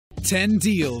10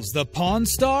 deals the Pawn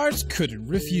Stars couldn't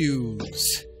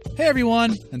refuse. Hey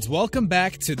everyone, and welcome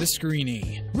back to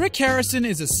TheScreeny. Rick Harrison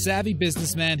is a savvy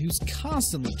businessman who's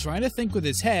constantly trying to think with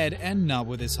his head and not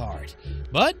with his heart.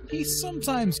 But he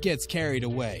sometimes gets carried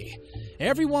away.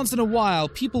 Every once in a while,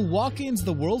 people walk into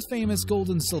the world-famous gold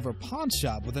and silver pawn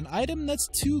shop with an item that's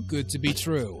too good to be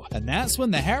true. And that's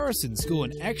when the Harrisons go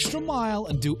an extra mile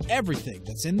and do everything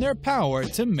that's in their power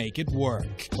to make it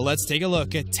work. Let's take a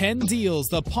look at 10 deals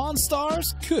the Pawn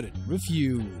Stars couldn't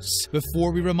refuse.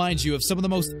 Before we remind you of some of the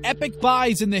most epic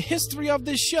buys in the history of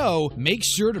this show, make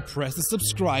sure to press the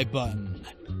subscribe button.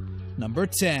 Number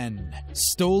 10.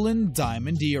 Stolen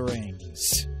diamond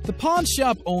earrings. The pawn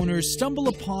shop owners stumble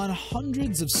upon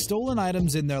hundreds of stolen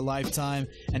items in their lifetime,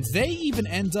 and they even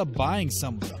end up buying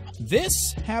some of them.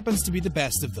 This happens to be the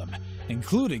best of them,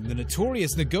 including the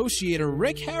notorious negotiator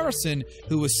Rick Harrison,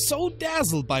 who was so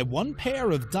dazzled by one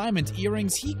pair of diamond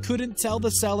earrings he couldn't tell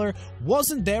the seller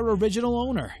wasn't their original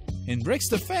owner. In Rick's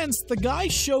defense, the guy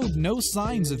showed no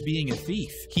signs of being a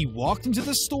thief. He walked into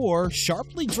the store,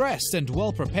 sharply dressed and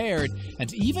well prepared,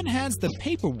 and even has the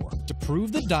paperwork to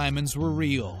prove the diamonds were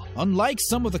real. Unlike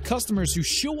some of the customers who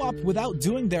show up without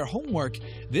doing their homework,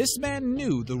 this man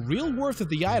knew the real worth of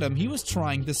the item he was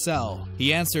trying to sell.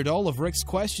 He answered all of Rick's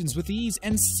questions with ease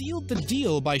and sealed the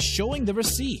deal by showing the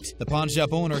receipt. The pawn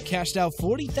shop owner cashed out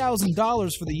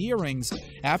 $40,000 for the earrings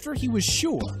after he was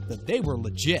sure that they were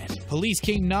legit. Police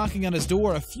came knocking on his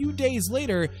door a few days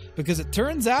later because it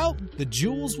turns out the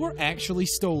jewels were actually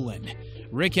stolen.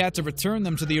 Rick had to return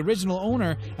them to the original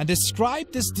owner and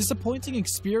described this disappointing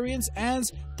experience as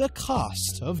the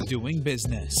cost of doing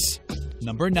business.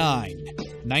 Number 9.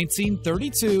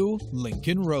 1932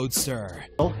 Lincoln Roadster.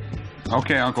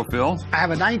 Okay, Uncle Phil. I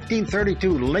have a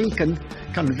 1932 Lincoln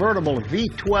convertible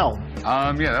V12.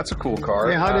 Yeah, that's a cool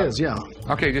car. Yeah, it is, yeah.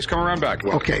 Okay, just come around back.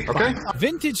 Okay. Okay?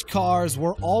 Vintage cars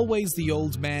were always the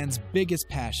old man's biggest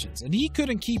passions, and he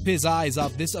couldn't keep his eyes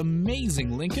off this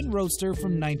amazing Lincoln Roadster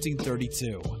from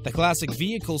 1932. The classic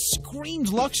vehicle screamed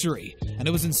luxury, and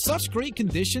it was in such great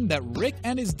condition that Rick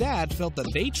and his dad felt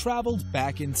that they traveled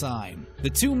back in time. The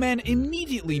two men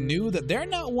immediately knew that they're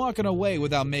not walking away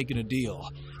without making a deal,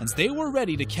 and they were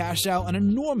ready to cash out an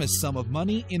enormous sum of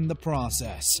money in the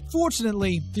process.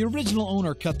 Fortunately, the original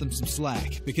owner cut them some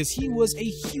slack because he was a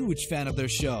huge fan of their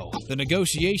show. The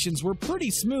negotiations were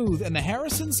pretty smooth, and the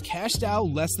Harrisons cashed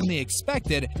out less than they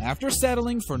expected after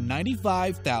settling for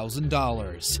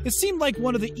 $95,000. It seemed like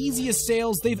one of the easiest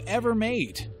sales they've ever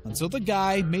made, until the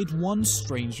guy made one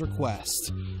strange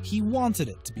request. He wanted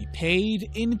it to be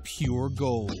paid in pure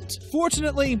gold.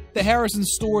 Fortunately, the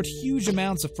Harrisons stored huge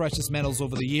amounts of precious metals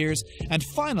over the years and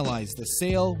finalized the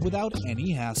sale without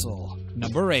any hassle.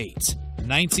 Number 8.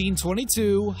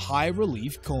 1922 High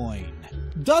Relief Coin.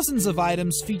 Dozens of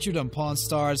items featured on Pawn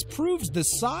Stars proved the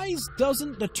size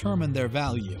doesn't determine their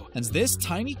value, and this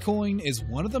tiny coin is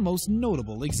one of the most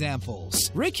notable examples.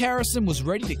 Rick Harrison was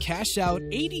ready to cash out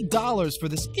 $80 for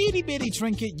this itty-bitty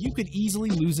trinket you could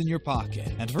easily lose in your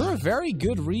pocket, and for a very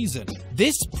good reason.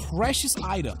 This precious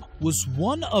item was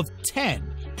one of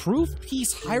 10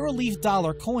 proof-piece high-relief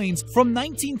dollar coins from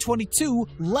 1922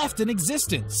 left in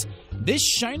existence. This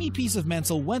shiny piece of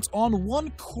metal went on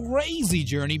one crazy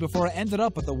journey before it ended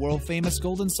up at the world-famous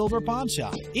gold and silver pawn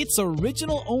shop. Its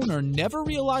original owner never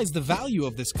realized the value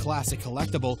of this classic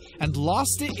collectible and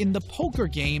lost it in the poker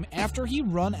game after he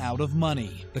ran out of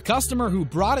money. The customer who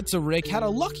brought it to Rick had a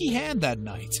lucky hand that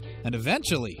night and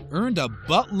eventually earned a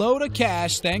buttload of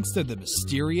cash thanks to the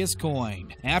mysterious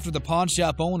coin. After the pawn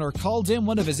shop owner called in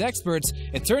one of his experts,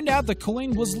 it turned out the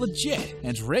coin was legit,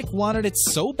 and Rick wanted it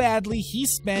so badly he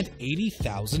spent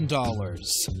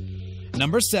 $80,000.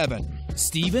 Number 7.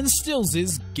 Stephen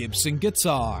Stills' Gibson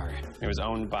guitar. It was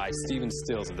owned by Stephen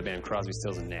Stills of the band Crosby,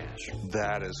 Stills & Nash.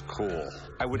 That is cool.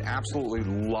 I would absolutely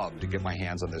love to get my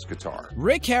hands on this guitar.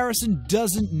 Rick Harrison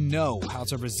doesn't know how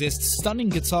to resist stunning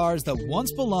guitars that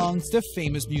once belonged to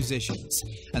famous musicians,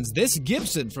 and this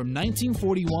Gibson from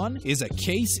 1941 is a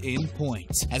case in point.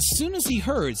 As soon as he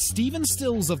heard Stephen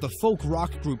Stills of the folk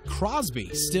rock group Crosby,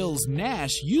 Stills,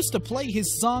 Nash used to play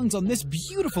his songs on this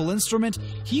beautiful instrument,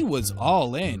 he was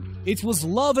all in. It was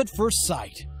love at first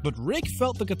sight. But Rick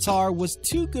felt the guitar was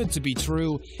too good to be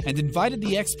true and invited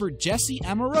the expert Jesse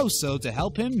Amoroso to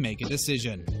help him make a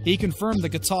decision. He confirmed the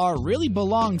guitar really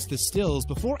belongs to Stills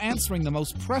before answering the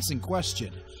most pressing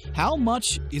question: how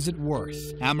much is it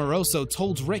worth? Amoroso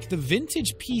told Rick the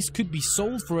vintage piece could be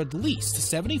sold for at least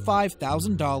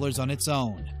 $75,000 on its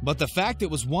own. But the fact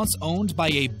it was once owned by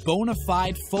a bona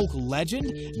fide folk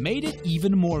legend made it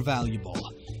even more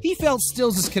valuable. He felt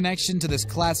Stills' connection to this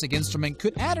classic instrument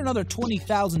could add another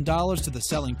 $20,000 to the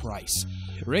selling price.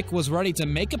 Rick was ready to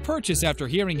make a purchase after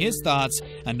hearing his thoughts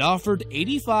and offered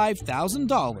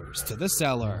 $85,000 to the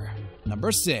seller.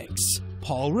 Number 6.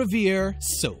 Paul Revere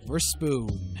Silver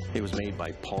Spoon. It was made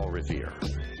by Paul Revere.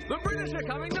 The British are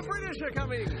coming! The British are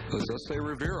coming! It does say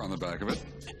Revere on the back of it.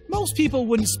 Most people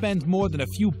wouldn't spend more than a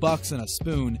few bucks on a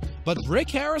spoon, but Rick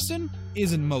Harrison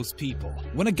isn't most people.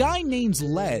 When a guy named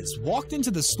Les walked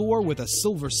into the store with a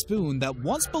silver spoon that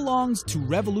once belonged to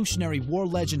Revolutionary War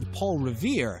legend Paul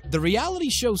Revere, the reality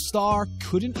show star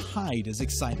couldn't hide his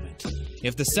excitement.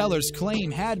 If the seller's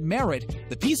claim had merit,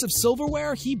 the piece of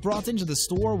silverware he brought into the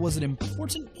store was an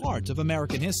important part of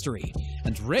American history,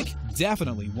 and Rick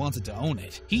definitely wanted to own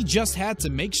it. He just had to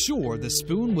make sure the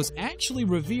spoon was actually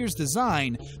Revere's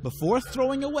design before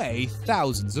throwing away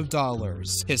thousands of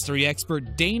dollars. History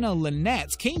expert Dana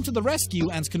Lynette came to the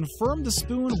rescue and confirmed the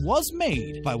spoon was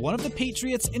made by one of the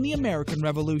patriots in the American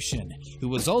Revolution, who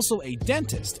was also a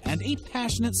dentist and a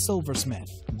passionate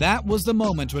silversmith. That was the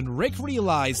moment when Rick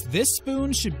realized this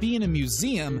spoon should be in a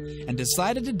museum and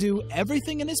decided to do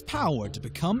everything in his power to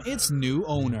become its new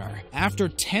owner. After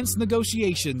tense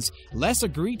negotiations, Les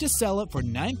agreed to sell it for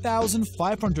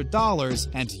 $9,500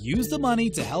 and use the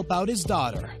money to help out his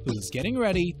daughter, who was getting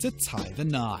ready to tie the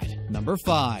knot. Number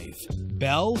 5.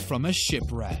 Bell from a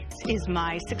Shipwreck. Is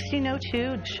my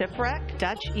 1602 shipwreck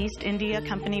Dutch East India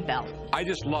Company bell. I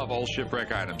just love old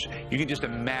shipwreck items. You can just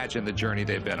imagine the journey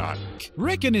they've been on.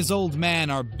 Rick and his old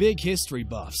man are big history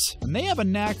buffs, and they have a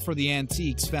knack for the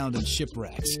antiques found in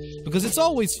shipwrecks, because it's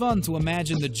always fun to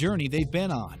imagine the journey they've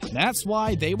been on. That's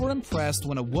why they were impressed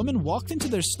when a woman walked into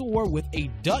their store with a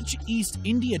Dutch East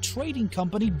India Trading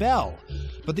Company bell.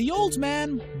 But the old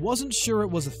man wasn't sure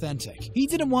it was authentic. He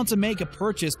didn't want to make a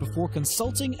purchase before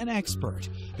consulting an expert,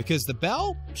 because the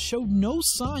bell showed no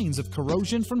signs of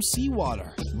corrosion from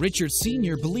seawater. Richard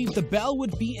Sr. believed the bell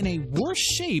would be in a worse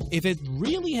shape if it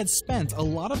really had spent a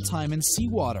lot of time in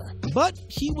seawater. But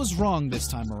he was wrong this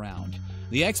time around.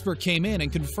 The expert came in and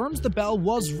confirmed the bell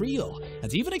was real,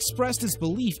 and even expressed his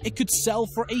belief it could sell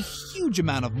for a huge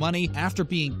amount of money after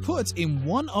being put in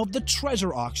one of the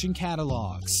treasure auction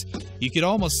catalogs. You could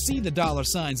almost see the dollar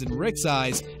signs in Rick's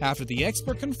eyes after the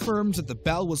expert confirmed that the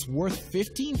bell was worth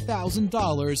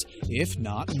 $15,000, if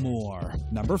not more.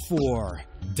 Number 4.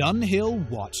 Dunhill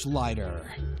Watch Lighter.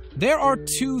 There are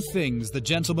two things the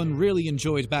gentleman really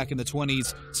enjoyed back in the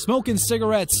 20s: smoking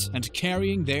cigarettes and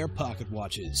carrying their pocket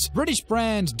watches. British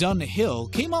brand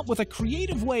Dunhill came up with a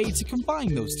creative way to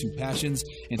combine those two passions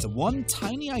into one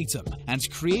tiny item and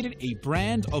created a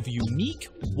brand of unique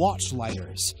watch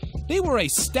lighters. They were a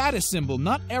status symbol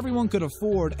not everyone could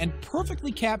afford and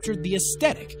perfectly captured the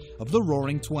aesthetic of the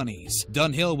Roaring '20s.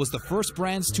 Dunhill was the first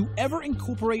brands to ever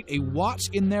incorporate a watch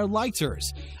in their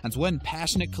lighters, and when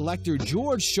passionate collector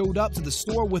George showed up to the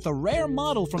store with a rare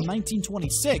model from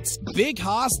 1926, Big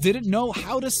Hoss didn't know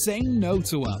how to say no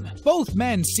to him. Both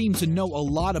men seemed to know a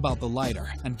lot about the lighter,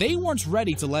 and they weren't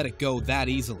ready to let it go that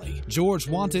easily. George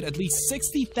wanted at least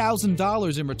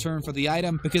 $60,000 in return for the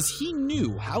item because he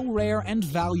knew how rare and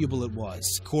valuable it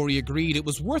was. Corey agreed it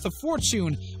was worth a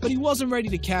fortune, but he wasn't ready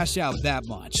to cash out that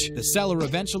much. The seller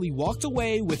eventually walked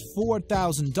away with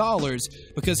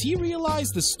 $4,000 because he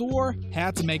realized the store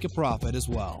had to make a profit as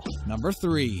well. Number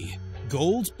 3.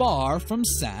 Gold bar from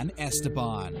San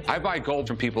Esteban. I buy gold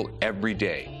from people every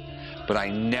day, but I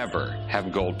never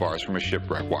have gold bars from a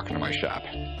shipwreck walk into my shop.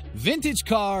 Vintage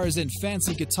cars and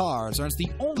fancy guitars aren't the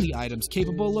only items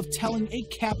capable of telling a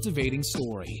captivating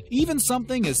story. Even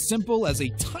something as simple as a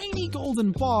tiny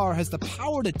golden bar has the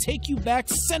power to take you back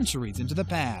centuries into the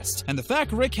past. And the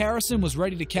fact Rick Harrison was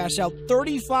ready to cash out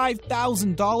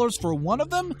 $35,000 for one of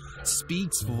them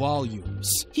speaks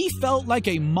volumes. He felt like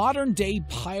a modern-day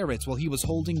pirate while he was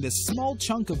holding this small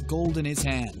chunk of gold in his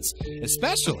hands,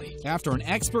 especially after an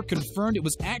expert confirmed it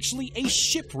was actually a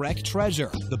shipwreck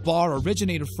treasure. The bar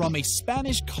originated from a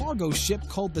Spanish cargo ship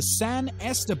called the San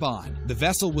Esteban. The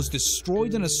vessel was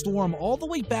destroyed in a storm all the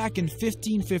way back in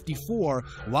 1554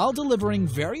 while delivering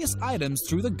various items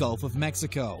through the Gulf of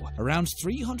Mexico. Around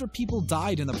 300 people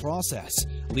died in the process,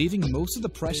 leaving most of the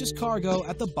precious cargo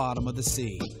at the bottom of the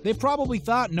sea. They probably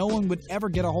thought no one would ever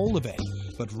get a hold of it,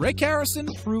 but Rick Harrison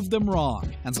proved them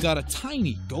wrong and's got a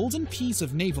tiny golden piece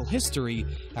of naval history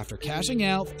after cashing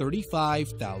out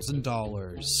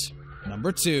 $35,000.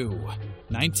 Number 2.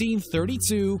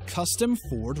 1932 Custom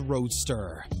Ford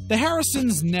Roadster. The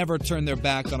Harrisons never turned their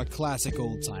back on a classic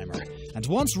old-timer, and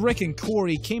once Rick and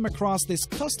Corey came across this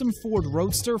custom Ford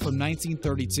Roadster from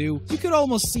 1932, you could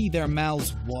almost see their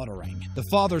mouths watering. The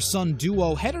father-son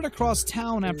duo headed across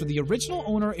town after the original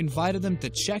owner invited them to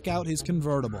check out his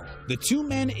convertible. The two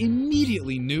men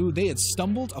immediately knew they had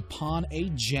stumbled upon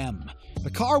a gem.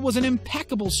 The car was in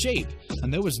impeccable shape,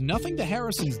 and there was nothing the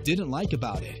Harrisons didn't like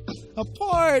about it,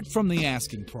 apart from the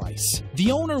asking price.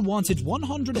 The owner wanted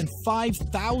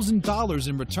 $105,000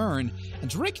 in return,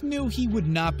 and Rick knew he would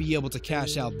not be able to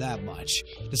cash out that much.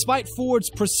 Despite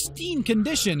Ford's pristine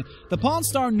condition, the Pawn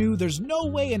Star knew there's no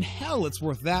way in hell it's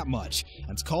worth that much,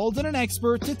 and called in an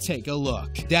expert to take a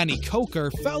look. Danny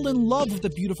Coker fell in love with the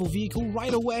beautiful vehicle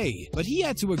right away, but he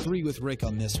had to agree with Rick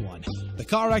on this one. The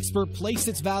car expert placed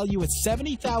its value at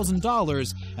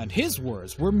 $70,000, and his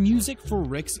words were music for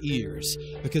Rick's ears,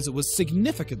 because it was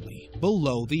significantly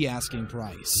below the asking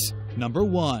price. Number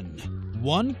 1.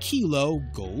 1 kilo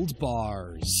gold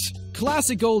bars.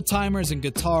 Classic old-timers and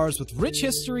guitars with rich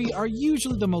history are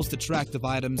usually the most attractive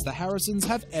items the Harrisons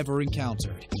have ever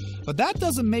encountered, but that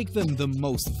doesn't make them the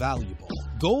most valuable.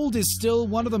 Gold is still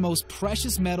one of the most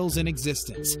precious metals in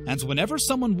existence, and whenever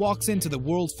someone walks into the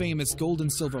world-famous gold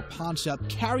and silver pawn shop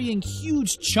carrying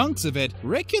huge chunks of it,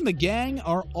 Rick and the gang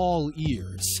are all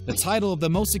ears. The title of the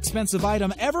most expensive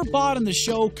item ever bought in the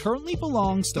show currently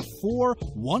belongs to 4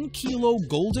 1-kilo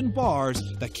golden bars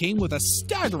that came with a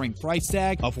staggering price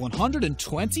tag of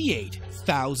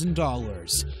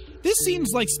 $128,000. This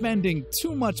seems like spending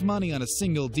too much money on a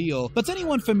single deal, but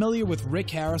anyone familiar with Rick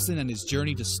Harrison and his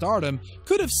journey to stardom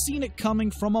could have seen it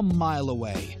coming from a mile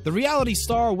away. The reality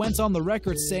star went on the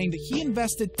record saying that he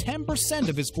invested 10%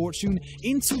 of his fortune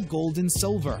into gold and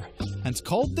silver, and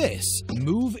called this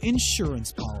Move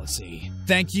Insurance Policy.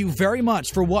 Thank you very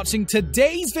much for watching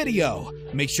today's video.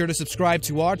 Make sure to subscribe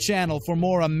to our channel for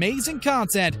more amazing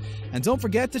content, and don't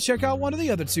forget to check out one of the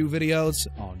other 2 videos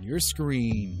on your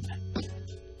screen.